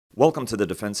Welcome to the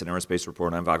Defense and Aerospace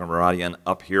Report. I'm Vago Muradian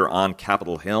up here on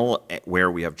Capitol Hill, where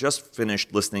we have just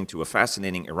finished listening to a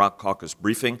fascinating Iraq Caucus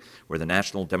briefing, where the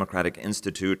National Democratic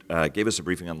Institute gave us a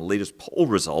briefing on the latest poll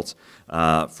results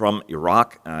from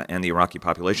Iraq and the Iraqi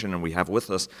population. And we have with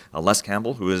us Les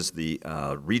Campbell, who is the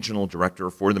Regional Director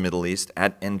for the Middle East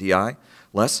at NDI.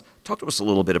 Les, talk to us a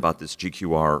little bit about this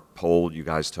GQR poll you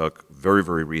guys took, very,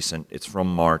 very recent. It's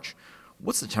from March.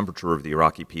 What's the temperature of the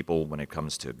Iraqi people when it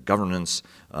comes to governance,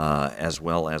 as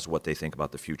well as what they think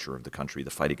about the future of the country, the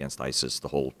fight against ISIS, the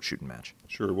whole shooting match?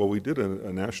 Sure. Well, we did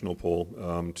a national poll,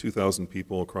 2,000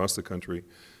 people across the country,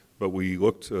 but we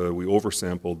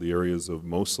oversampled the areas of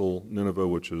Mosul, Nineveh,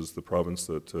 which is the province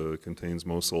that contains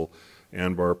Mosul,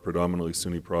 Anbar, predominantly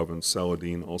Sunni province,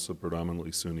 Saladin, also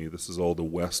predominantly Sunni. This is all the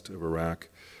west of Iraq,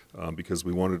 because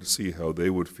we wanted to see how they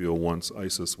would feel once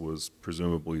ISIS was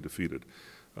presumably defeated.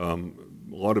 A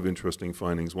lot of interesting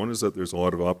findings. One is that there's a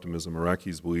lot of optimism.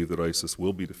 Iraqis believe that ISIS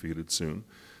will be defeated soon.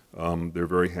 They're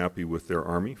very happy with their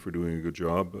army for doing a good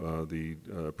job. The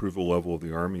approval level of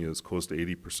the army is close to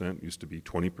 80%, used to be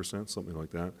 20%, something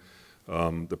like that.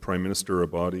 The Prime Minister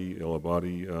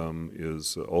al-Abadi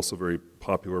is also very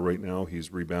popular right now.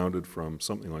 He's rebounded from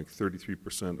something like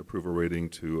 33% approval rating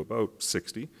to about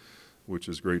 60, which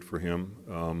is great for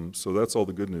him. So that's all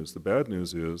the good news. The bad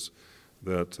news is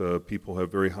that people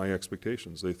have very high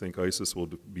expectations. They think ISIS will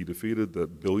be defeated,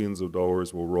 that billions of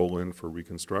dollars will roll in for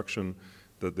reconstruction,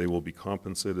 that they will be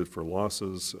compensated for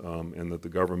losses, and that the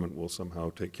government will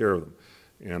somehow take care of them.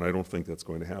 And I don't think that's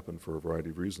going to happen for a variety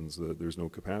of reasons. There's no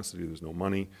capacity, there's no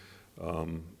money.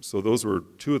 So those were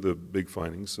two of the big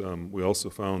findings. We also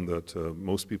found that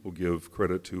most people give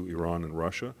credit to Iran and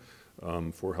Russia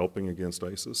for helping against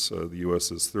ISIS. The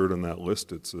U.S. is third on that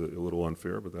list. It's a little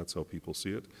unfair, but that's how people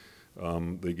see it.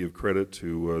 They give credit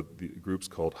to the groups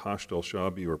called Hashd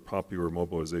al-Shabi, or Popular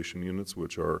Mobilization Units,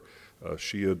 which are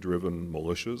Shia-driven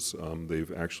militias.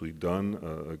 They've actually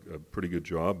done a pretty good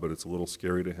job, but it's a little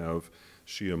scary to have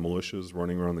Shia militias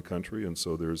running around the country, and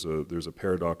so there's a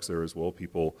paradox there as well.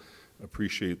 People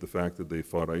appreciate the fact that they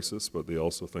fought ISIS, but they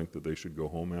also think that they should go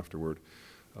home afterward.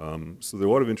 So there are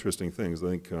a lot of interesting things. I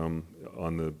think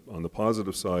on the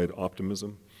positive side,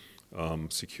 optimism.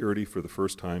 Security, for the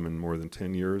first time in more than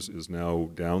 10 years, is now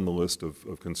down the list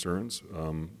of concerns.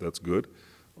 That's good.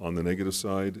 On the negative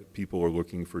side, people are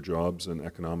looking for jobs and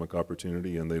economic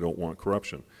opportunity, and they don't want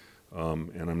corruption.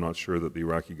 And I'm not sure that the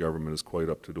Iraqi government is quite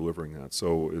up to delivering that.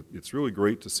 So it's really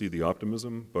great to see the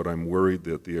optimism, but I'm worried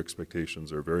that the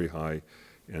expectations are very high,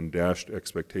 and dashed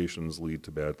expectations lead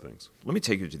to bad things. Let me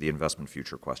take you to the investment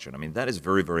future question. I mean, that is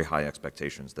very, very high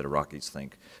expectations that Iraqis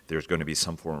think there's going to be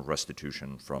some form of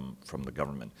restitution from the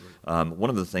government. Right. One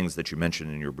of the things that you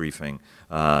mentioned in your briefing,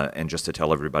 and just to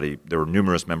tell everybody, there were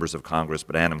numerous members of Congress,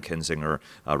 but Adam Kinzinger,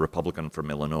 a Republican from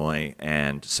Illinois,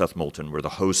 and Seth Moulton were the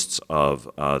hosts of,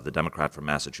 the Democrat from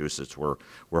Massachusetts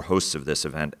were hosts of this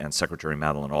event, and Secretary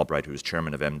Madeleine Albright, who is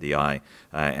chairman of MDI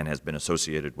and has been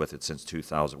associated with it since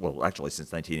 2000, well, actually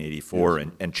since 1984, yes,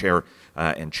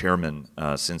 and chairman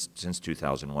since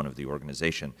 2001 of the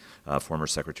organization, former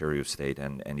Secretary of State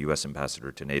and U.S.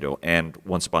 Ambassador to NATO, and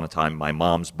once upon a time my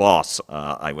mom's boss,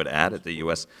 I would add, at the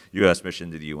U.S. mission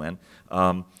to the UN.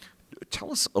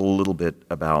 Tell us a little bit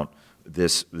about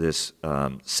this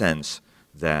sense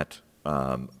that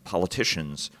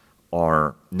politicians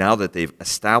are, now that they've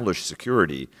established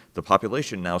security, the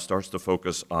population now starts to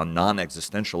focus on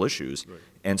non-existential issues. Right.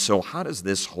 And so how does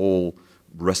this whole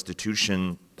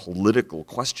restitution political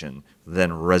question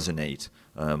then resonate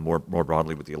more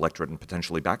broadly with the electorate and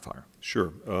potentially backfire?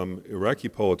 Sure. Iraqi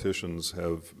politicians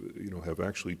have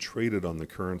actually traded on the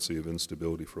currency of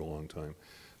instability for a long time.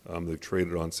 They've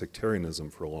traded on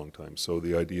sectarianism for a long time. So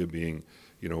the idea being,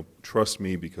 trust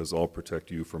me because I'll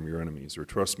protect you from your enemies, or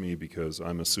trust me because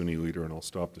I'm a Sunni leader and I'll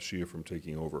stop the Shia from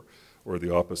taking over, or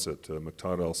the opposite.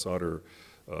 Muqtada al-Sadr,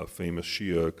 famous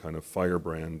Shia kind of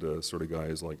firebrand sort of guy,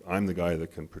 is like, I'm the guy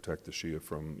that can protect the Shia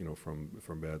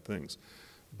from bad things.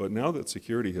 But now that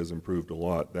security has improved a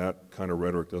lot, that kind of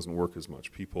rhetoric doesn't work as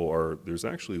much. There's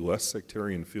actually less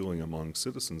sectarian feeling among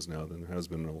citizens now than there has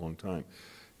been in a long time.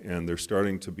 And they're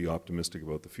starting to be optimistic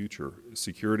about the future.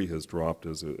 Security has dropped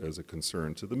as a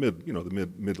concern to the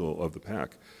middle of the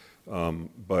pack.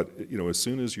 But as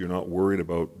soon as you're not worried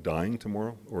about dying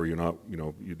tomorrow, or you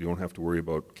don't have to worry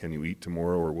about can you eat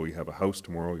tomorrow, or will you have a house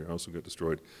tomorrow, your house will get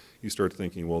destroyed, you start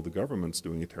thinking, well, the government's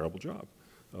doing a terrible job.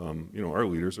 Our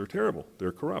leaders are terrible.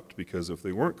 They're corrupt, because if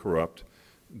they weren't corrupt,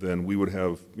 then we would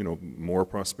have more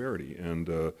prosperity.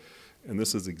 And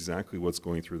this is exactly what's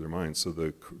going through their minds. So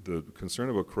the concern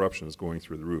about corruption is going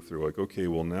through the roof. They're like, okay,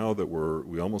 well, now that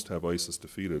we almost have ISIS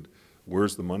defeated,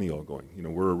 Where's the money all going? You know,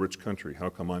 we're a rich country. How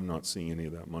come I'm not seeing any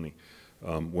of that money?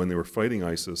 When they were fighting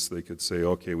ISIS, they could say,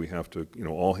 okay, we have to, you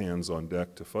know, all hands on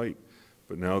deck to fight.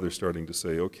 But now they're starting to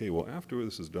say, okay, well, after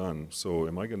this is done, so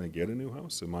am I going to get a new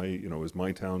house? Am I, you know, is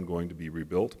my town going to be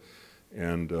rebuilt?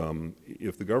 And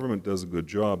if the government does a good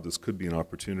job, this could be an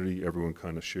opportunity. Everyone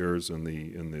kind of shares in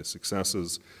the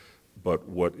successes. But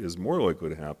what is more likely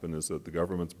to happen is that the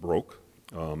government's broke.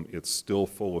 It's still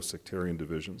full of sectarian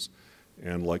divisions.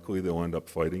 And likely they'll end up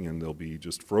fighting and they'll be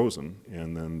just frozen.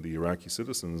 And then the Iraqi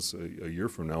citizens, a year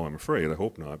from now, I'm afraid, I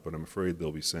hope not, but I'm afraid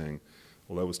they'll be saying,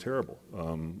 well, that was terrible.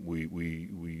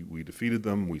 We defeated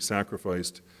them, we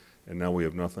sacrificed, and now we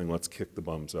have nothing, let's kick the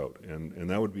bums out. And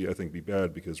that would be, I think, be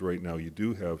bad, because right now you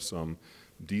do have some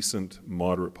decent,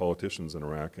 moderate politicians in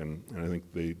Iraq, and I think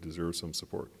they deserve some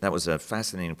support. That was a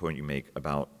fascinating point you make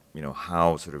about, you know,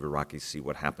 how sort of Iraqis see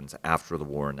what happens after the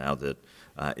war, now that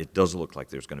it does look like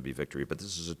there's going to be victory. But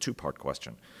this is a two-part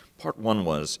question. Part one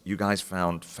was, you guys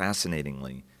found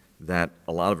fascinatingly that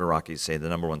a lot of Iraqis say the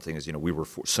number one thing is, you know, we were,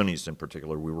 Sunnis in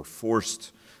particular, we were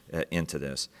forced into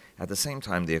this. At the same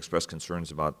time, they expressed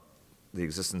concerns about the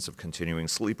existence of continuing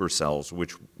sleeper cells,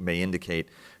 which may indicate,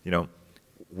 you know,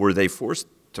 were they forced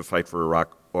to fight for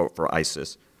Iraq or for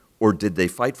ISIS, or did they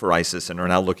fight for ISIS and are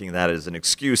now looking at that as an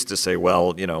excuse to say,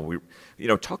 well, you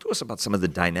know, talk to us about some of the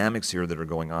dynamics here that are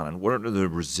going on, and what are the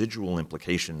residual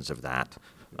implications of that,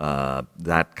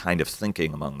 that kind of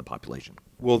thinking among the population?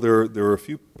 Well, there are a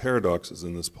few paradoxes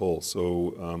in this poll.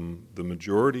 So the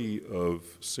majority of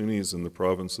Sunnis in the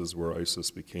provinces where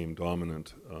ISIS became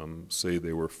dominant say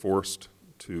they were forced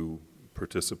to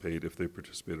participate, if they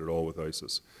participated at all with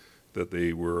ISIS, that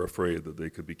they were afraid that they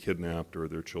could be kidnapped or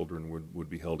their children would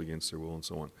be held against their will and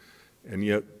so on. And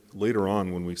yet later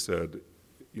on, when we said,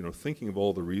 you know, thinking of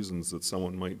all the reasons that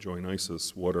someone might join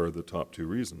ISIS, what are the top two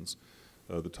reasons?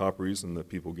 The top reason that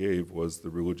people gave was the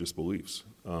religious beliefs.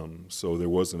 So there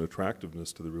was an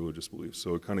attractiveness to the religious beliefs.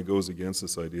 So it kind of goes against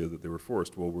this idea that they were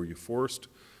forced. Well, were you forced,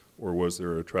 or was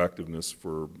there attractiveness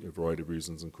for a variety of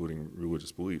reasons, including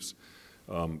religious beliefs?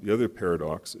 The other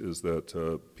paradox is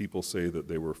that people say that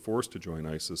they were forced to join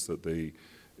ISIS, that they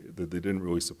didn't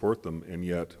really support them, and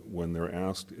yet when they're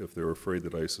asked if they're afraid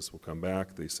that ISIS will come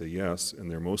back, they say yes, and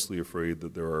they're mostly afraid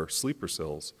that there are sleeper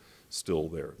cells still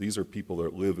there. These are people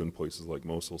that live in places like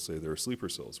Mosul, say there are sleeper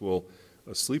cells. Well,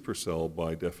 a sleeper cell,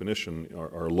 by definition,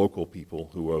 are local people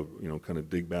who you know, kind of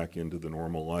dig back into the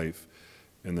normal life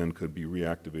and then could be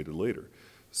reactivated later.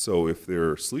 So if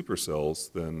they're sleeper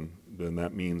cells, then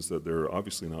that means that they're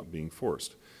obviously not being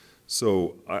forced.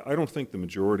 So I don't think the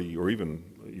majority, or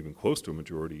even close to a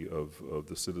majority of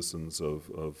the citizens of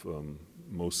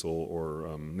Mosul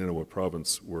or Nineveh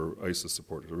province were ISIS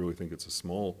supporters. I really think it's a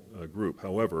small group.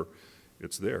 However,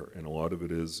 it's there, and a lot of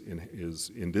it is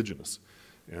indigenous.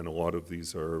 And a lot of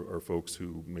these are folks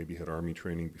who maybe had army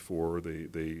training before,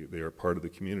 they are part of the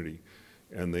community,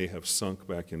 and they have sunk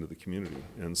back into the community.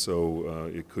 And so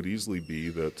it could easily be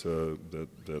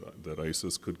that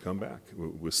ISIS could come back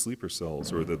with sleeper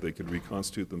cells, or that they could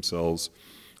reconstitute themselves,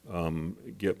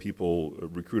 get people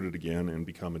recruited again, and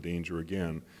become a danger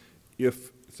again,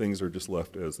 if things are just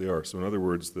left as they are. So in other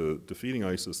words, defeating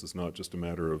ISIS is not just a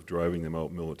matter of driving them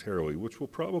out militarily, which will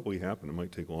probably happen. It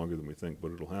might take longer than we think,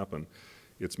 but it'll happen.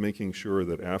 It's making sure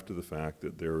that after the fact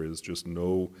that there is just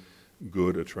no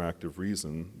good, attractive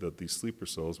reason that these sleeper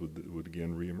cells would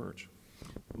again reemerge.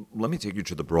 Let me take you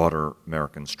to the broader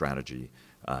American strategy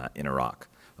in Iraq.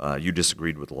 You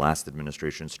disagreed with the last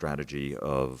administration's strategy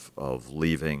of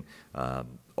leaving.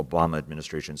 Obama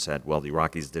administration said, well, the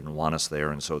Iraqis didn't want us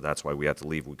there, and so that's why we had to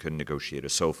leave. We couldn't negotiate a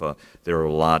SOFA. There are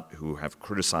a lot who have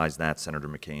criticized that. Senator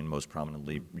McCain, most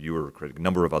prominently, you were a critic. A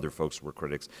number of other folks were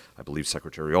critics. I believe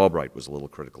Secretary Albright was a little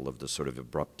critical of the sort of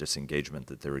abrupt disengagement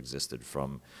that there existed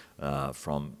from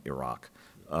Iraq.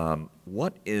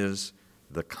 What is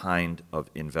the kind of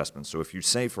investment? So if you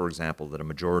say, for example, that a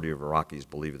majority of Iraqis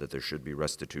believe that there should be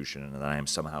restitution and that I am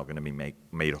somehow going to be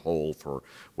made whole for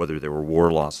whether there were war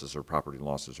losses or property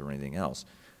losses or anything else,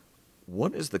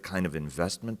 what is the kind of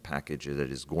investment package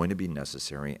that is going to be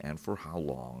necessary, and for how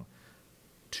long,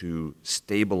 to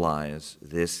stabilize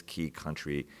this key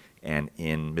country and,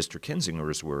 in Mr.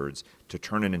 Kinzinger's words, to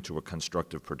turn it into a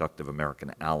constructive, productive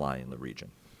American ally in the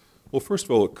region? Well, first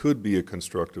of all, it could be a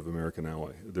constructive American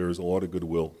ally. There's a lot of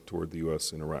goodwill toward the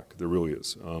U.S. in Iraq. There really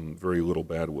is. Very little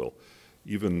bad will.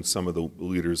 Even some of the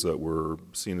leaders that were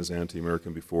seen as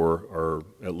anti-American before are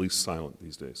at least silent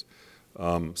these days.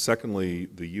 Secondly,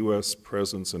 the U.S.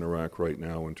 presence in Iraq right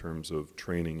now in terms of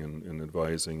training and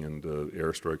advising and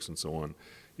airstrikes and so on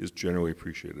is generally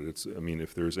appreciated. I mean,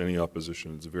 if there's any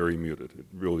opposition, it's very muted. It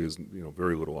really is,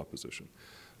 very little opposition.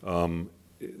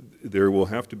 There will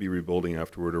have to be rebuilding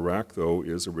afterward. Iraq, though,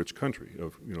 is a rich country.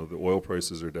 The oil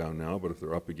prices are down now, but if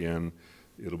they're up again,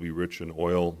 it'll be rich in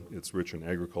oil. It's rich in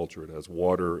agriculture. It has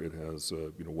water. It has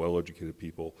well-educated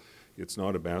people. It's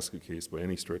not a basket case by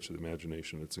any stretch of the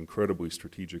imagination. It's incredibly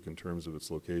strategic in terms of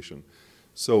its location.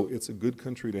 So it's a good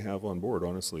country to have on board,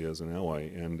 honestly, as an ally,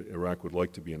 and Iraq would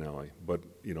like to be an ally. But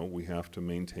we have to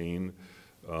maintain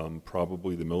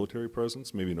probably the military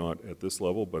presence, maybe not at this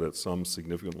level, but at some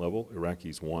significant level.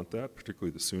 Iraqis want that,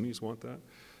 particularly the Sunnis want that.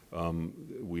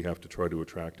 We have to try to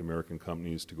attract American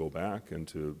companies to go back and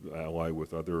to ally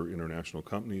with other international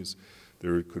companies.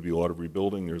 There could be a lot of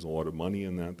rebuilding. There's a lot of money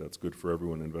in that. That's good for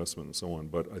everyone, investment and so on.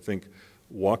 But I think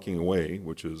walking away,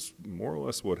 which is more or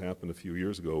less what happened a few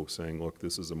years ago, saying, look,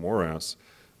 this is a morass,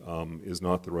 is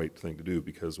not the right thing to do,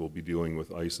 because we'll be dealing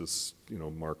with ISIS,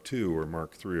 Mark II or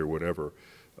Mark III or whatever.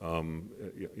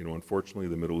 Unfortunately,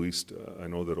 the Middle East, I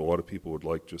know that a lot of people would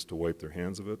like just to wipe their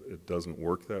hands of it. It doesn't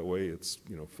work that way. It's,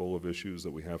 full of issues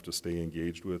that we have to stay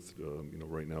engaged with.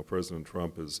 Right now, President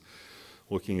Trump is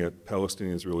looking at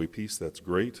Palestinian-Israeli peace. That's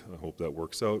great. I hope that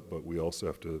works out. But we also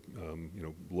have to,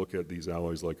 look at these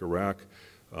allies like Iraq.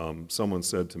 Someone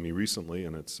said to me recently,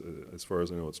 and it's, as far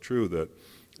as I know, it's true, that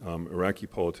Iraqi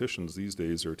politicians these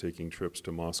days are taking trips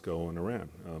to Moscow and Iran.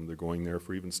 They're going there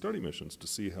for even study missions to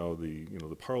see how the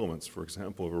parliaments, for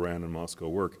example, of Iran and Moscow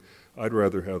work. I'd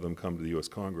rather have them come to the U.S.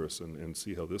 Congress and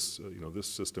see how this, this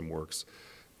system works,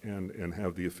 and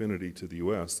have the affinity to the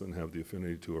U.S. than have the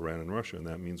affinity to Iran and Russia, and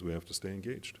that means we have to stay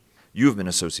engaged. You've been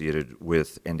associated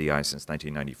with NDI since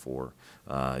 1994.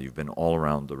 You've been all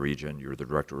around the region. You're the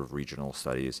Director of Regional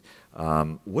Studies.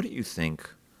 What do you think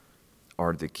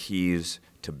are the keys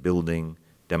to building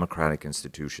democratic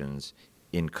institutions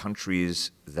in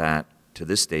countries that, to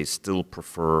this day, still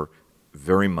prefer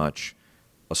very much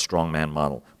a strongman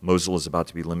model? Mosul is about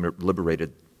to be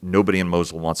liberated. Nobody in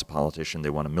Mosul wants a politician. They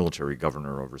want a military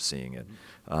governor overseeing it.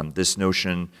 This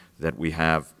notion that we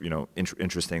have,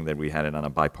 interesting that we had it on a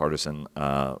bipartisan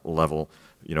level.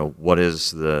 What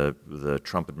is the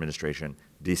Trump administration?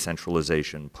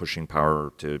 Decentralization, pushing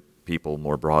power to people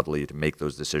more broadly to make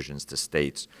those decisions to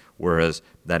states, whereas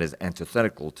that is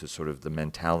antithetical to sort of the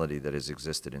mentality that has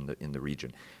existed in the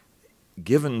region.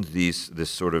 Given this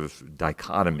sort of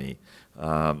dichotomy,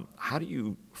 how do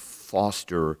you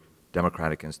foster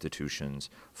democratic institutions,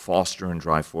 foster and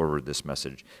drive forward this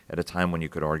message at a time when you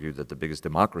could argue that the biggest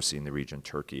democracy in the region,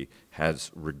 Turkey, has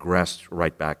regressed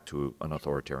right back to an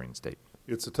authoritarian state?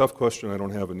 It's a tough question. I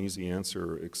don't have an easy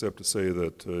answer, except to say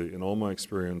that in all my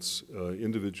experience,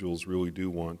 individuals really do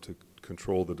want to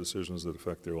control the decisions that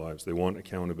affect their lives. They want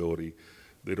accountability.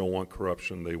 They don't want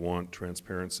corruption. They want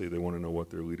transparency. They want to know what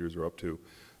their leaders are up to.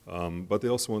 But they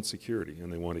also want security,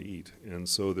 and they want to eat. And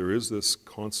so there is this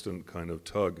constant kind of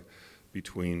tug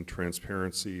between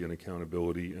transparency and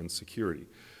accountability and security.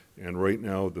 And right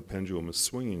now, the pendulum is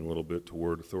swinging a little bit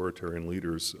toward authoritarian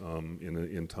leaders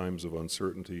in times of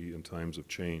uncertainty, in times of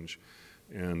change.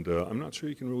 And I'm not sure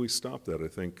you can really stop that. I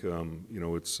think,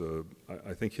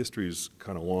 I think history is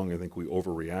kind of long. I think we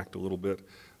overreact a little bit.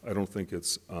 I don't think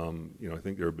it's, I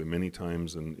think there have been many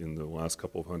times in the last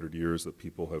couple of 100 years that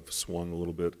people have swung a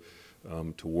little bit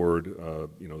toward,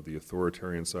 the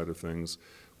authoritarian side of things.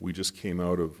 We just came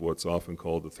out of what's often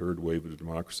called the third wave of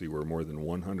democracy, where more than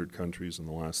 100 countries in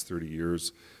the last 30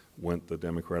 years went the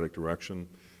democratic direction.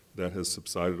 That has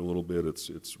subsided a little bit.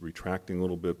 It's retracting a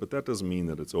little bit, but that doesn't mean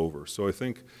that it's over. So I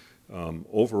think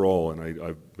overall, and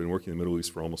I've been working in the Middle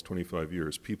East for almost 25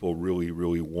 years, people really,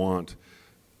 really want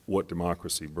what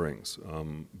democracy brings.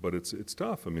 But it's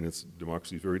tough. I mean,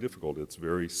 democracy is very difficult. It's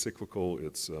very cyclical.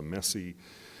 It's messy.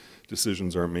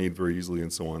 Decisions aren't made very easily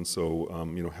and so on. So,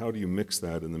 how do you mix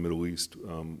that in the Middle East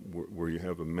where you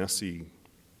have a messy,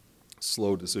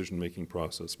 slow decision-making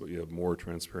process, but you have more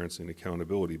transparency and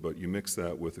accountability, but you mix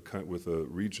that with a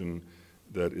region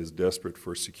that is desperate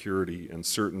for security and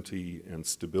certainty and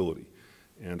stability.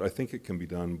 And I think it can be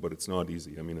done, but it's not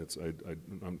easy. I mean,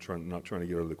 I'm not trying to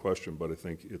get out of the question, but I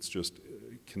think it's just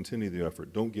continue the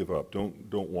effort. Don't give up.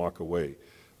 Don't walk away.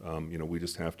 We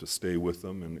just have to stay with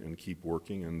them and keep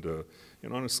working. And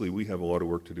honestly, we have a lot of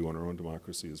work to do on our own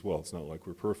democracy as well. It's not like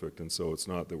we're perfect, and so it's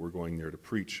not that we're going there to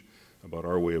preach about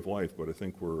our way of life. But I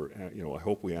think I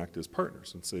hope we act as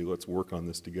partners and say, let's work on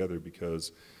this together,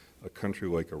 because a country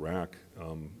like Iraq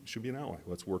should be an ally.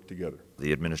 Let's work together.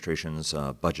 The administration's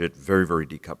budget, very, very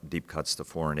deep cuts to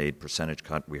foreign aid, percentage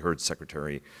cut. We heard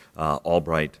Secretary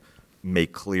Albright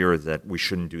make clear that we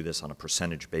shouldn't do this on a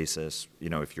percentage basis.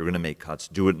 If you're going to make cuts,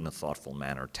 do it in a thoughtful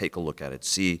manner. Take a look at it,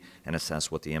 see and assess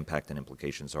what the impact and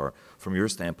implications are. From your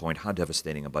standpoint, how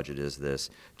devastating a budget is this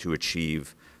to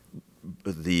achieve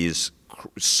these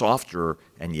softer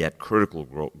and yet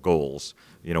critical goals,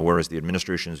 whereas the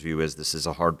administration's view is this is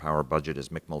a hard power budget, as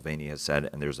Mick Mulvaney has said,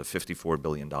 and there's a $54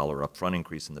 billion upfront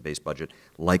increase in the base budget,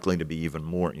 likely to be even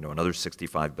more, another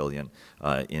 $65 billion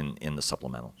in the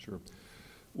supplemental. Sure.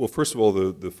 Well, first of all,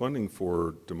 the funding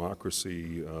for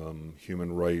democracy,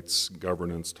 human rights,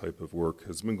 governance type of work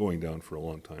has been going down for a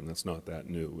long time. That's not that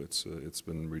new. It's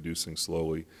been reducing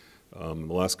slowly. In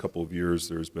the last couple of years,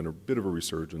 there's been a bit of a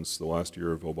resurgence. The last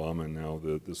year of Obama and now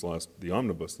the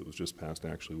omnibus that was just passed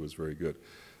actually was very good.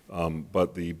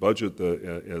 But the budget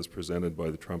as presented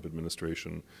by the Trump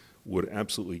administration would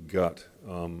absolutely gut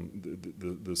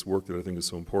this work that I think is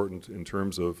so important in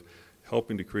terms of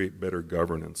helping to create better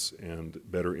governance and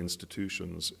better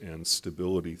institutions and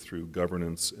stability through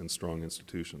governance and strong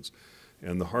institutions.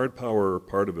 And the hard power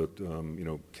part of it,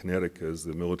 kinetic as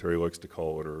the military likes to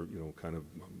call it, or kind of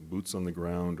boots on the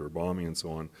ground or bombing and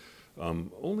so on,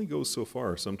 only goes so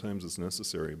far. Sometimes it's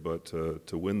necessary, but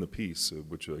to win the peace,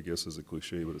 which I guess is a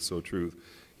cliche, but it's so true,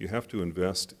 you have to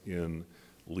invest in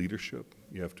leadership.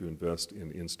 You have to invest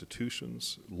in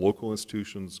institutions, local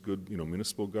institutions, good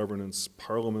municipal governance,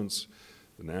 parliaments,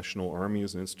 the National Army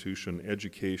as an institution,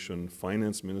 education,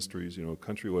 finance ministries. A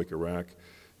country like Iraq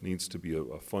needs to be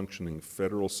a functioning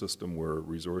federal system where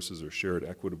resources are shared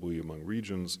equitably among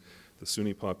regions. The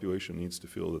Sunni population needs to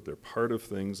feel that they're part of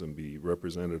things and be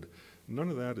represented. None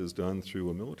of that is done through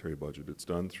a military budget. It's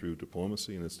done through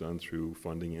diplomacy, and it's done through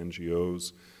funding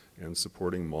NGOs and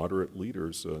supporting moderate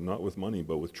leaders, not with money,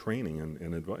 but with training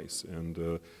and advice.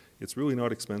 And it's really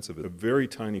not expensive. A very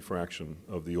tiny fraction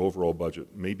of the overall budget,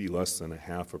 maybe less than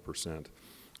 0.5%,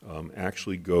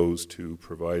 actually goes to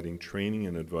providing training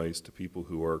and advice to people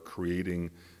who are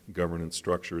creating governance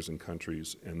structures in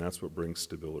countries, and that's what brings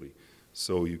stability.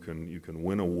 So you can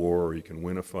win a war or you can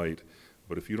win a fight,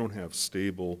 but if you don't have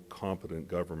stable, competent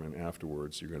government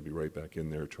afterwards, you're going to be right back in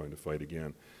there trying to fight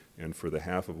again. And for the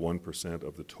 0.5%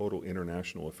 of the total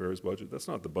international affairs budget, that's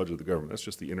not the budget of the government, that's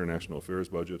just the international affairs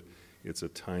budget. It's a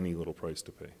tiny little price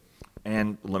to pay.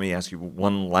 And let me ask you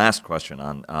one last question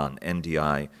on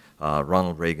NDI.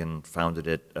 Ronald Reagan founded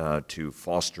it to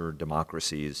foster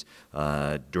democracies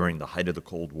during the height of the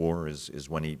Cold War is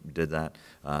when he did that.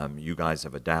 You guys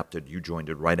have adapted. You joined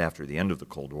it right after the end of the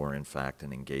Cold War, in fact,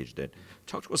 and engaged it.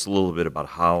 Talk to us a little bit about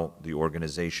how the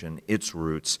organization, its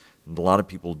roots, and a lot of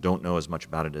people don't know as much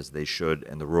about it as they should,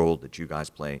 and the role that you guys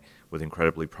play with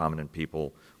incredibly prominent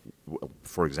people,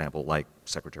 for example, like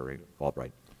Secretary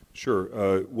Albright.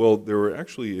 Sure. Well, there were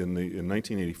actually in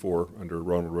 1984, under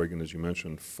Ronald Reagan, as you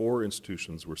mentioned, 4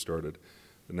 institutions were started.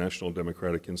 The National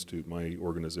Democratic Institute, my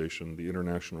organization, the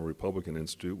International Republican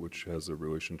Institute, which has a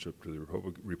relationship to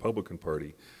the Republican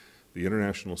Party, the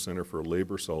International Center for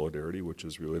Labor Solidarity, which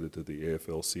is related to the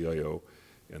AFL-CIO,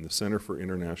 and the Center for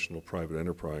International Private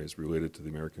Enterprise, related to the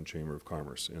American Chamber of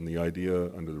Commerce. And the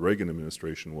idea under the Reagan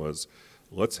administration was,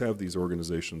 let's have these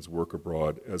organizations work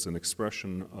abroad as an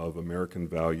expression of American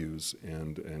values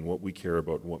and what we care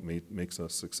about and what makes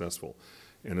us successful.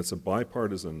 And it's a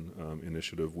bipartisan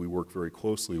initiative. We work very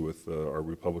closely with our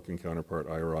Republican counterpart,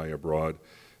 IRI, abroad.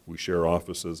 We share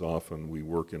offices often. We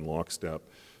work in lockstep.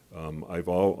 I've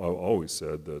always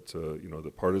said that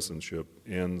the partisanship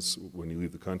ends when you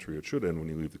leave the country. It should end when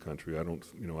you leave the country. I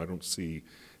don't see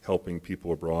helping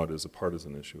people abroad as a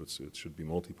partisan issue. It should be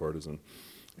multi-partisan.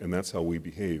 And that's how we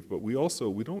behave. But we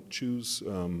don't choose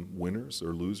winners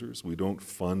or losers. We don't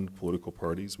fund political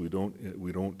parties. We don't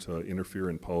interfere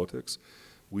in politics.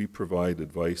 We provide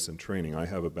advice and training. I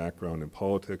have a background in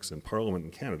politics and parliament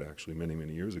in Canada, actually, many,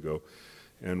 many years ago.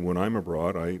 And when I'm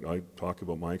abroad, I talk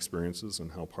about my experiences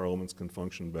and how parliaments can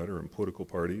function better and political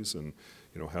parties, and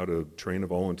how to train a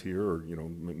volunteer or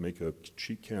make a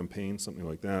cheat campaign, something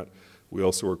like that. We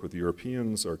also work with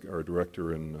Europeans. Our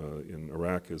director in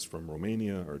Iraq is from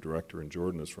Romania. Our director in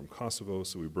Jordan is from Kosovo.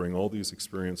 So we bring all these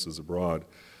experiences abroad,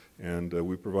 and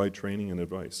we provide training and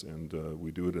advice. And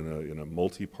we do it in a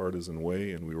multi-partisan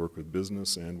way, and we work with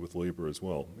business and with labor as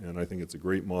well. And I think it's a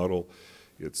great model.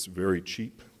 It's very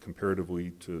cheap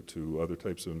comparatively to other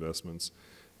types of investments,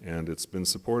 and it's been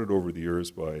supported over the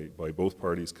years by both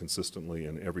parties consistently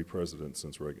and every president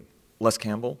since Reagan. Les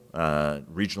Campbell,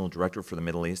 Regional Director for the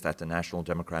Middle East at the National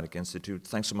Democratic Institute,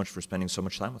 thanks so much for spending so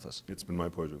much time with us. It's been my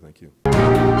pleasure. Thank you.